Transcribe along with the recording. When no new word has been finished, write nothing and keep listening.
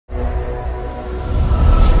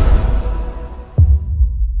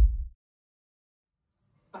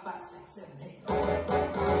6, 7, 8.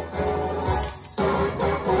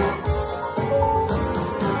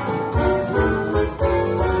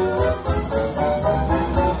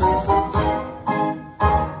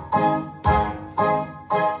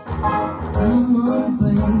 Come on,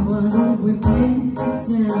 babe, why don't we break it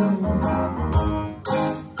down?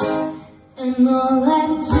 And all that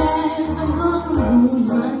jazz, I'm gonna rouge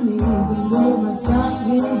my knees and roll my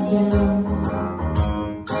stockings down.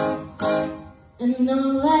 And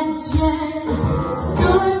all that jazz,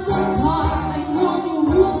 start the car like Roman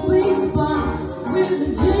rubies by where the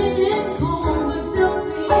gin is cold, but the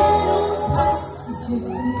piano's hot. It's just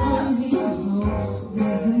a noisy home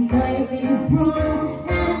with a nightly broom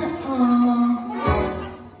and all.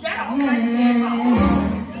 Yeah,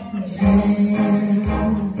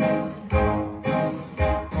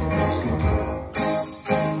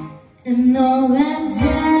 and all that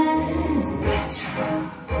jazz,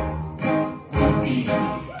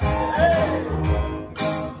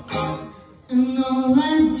 and all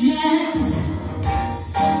that jazz.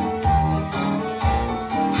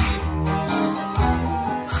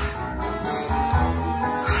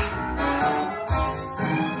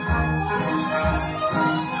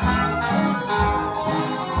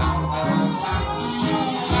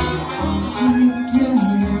 Sneak your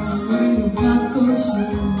hair on your buckle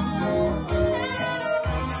shoes.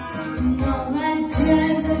 And all that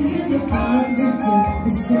jazz, I hear the bar of the tip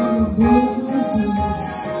is gonna blow the beat.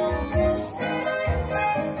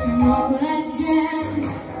 And all that jazz,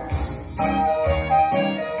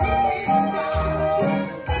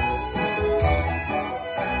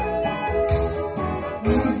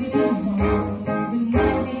 easy home, the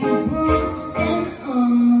nightly broom, and all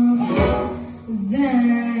that.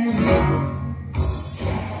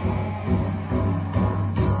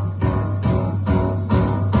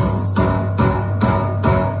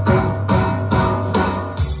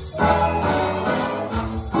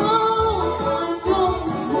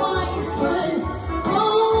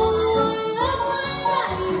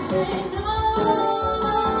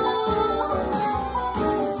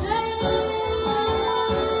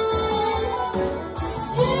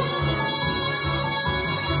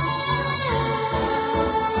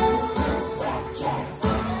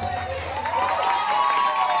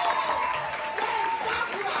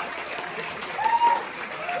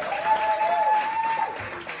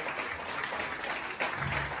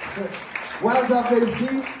 Well done,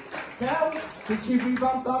 Macey. Kel, did she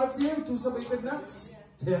revamp that a few? Do something a bit nuts?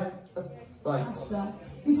 Yeah? Right.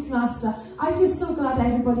 You smashed that. I'm just so glad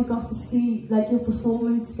everybody got to see like your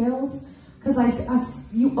performance skills, because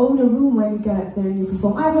you own a room when you get up there and you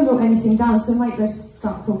perform. I haven't wrote anything down, so I might just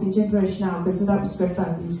start talking gibberish now, because without a script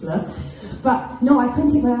I'm useless. But no, I couldn't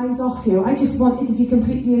take my eyes off you. I just wanted to be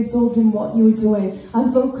completely absorbed in what you were doing,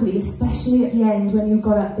 and vocally, especially at the end when you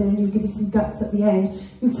got up there and you give us some guts at the end.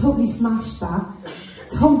 You totally smashed that.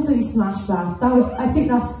 Totally smashed that. I think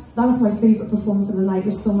that was my favourite performance of the night. It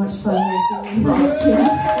was so much fun. Thank you.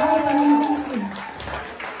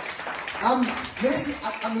 Macey,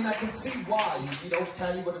 I mean, I can see why,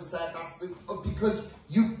 Kelly would have said because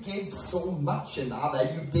you gave so much in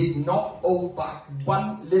that you did not hold back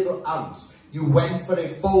one little ounce. You went for a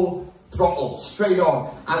full throttle, straight on.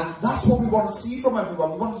 And that's what we want to see from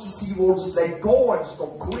everyone. We want to see you all just let go and just go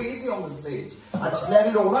crazy on the stage and just let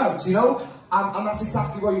it all out, And that's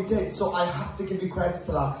exactly what you did. So I have to give you credit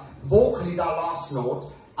for that. Vocally, that last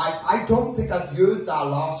note, I don't think I've heard that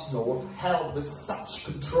last note held with such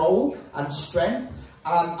control and strength.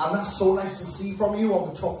 And that's so nice to see from you on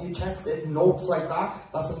the top of your chest, notes like that.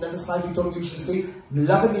 That's another side you don't usually see.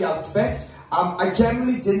 Loving the outfit. I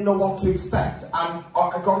generally didn't know what to expect. And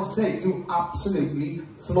I gotta say, you absolutely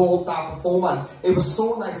floored that performance. It was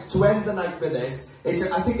so nice to end the night with this.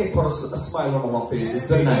 I think it put a smile on all our faces,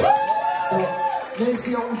 didn't it? So,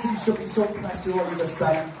 Macey, honestly, you should be so impressed with what you just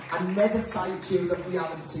done. Another side to you that we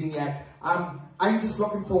haven't seen yet. I'm just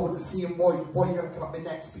looking forward to seeing what you're going to come up with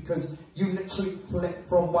next, because you literally flip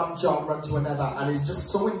from one genre to another, and it's just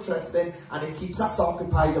so interesting, and it keeps us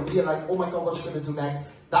occupied, and we're like, oh my God, what's she going to do next?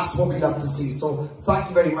 That's what we love to see. So thank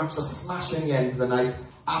you very much for smashing the end of the night.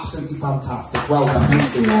 Absolutely fantastic. Well done,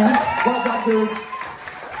 Macey. Well done, girls.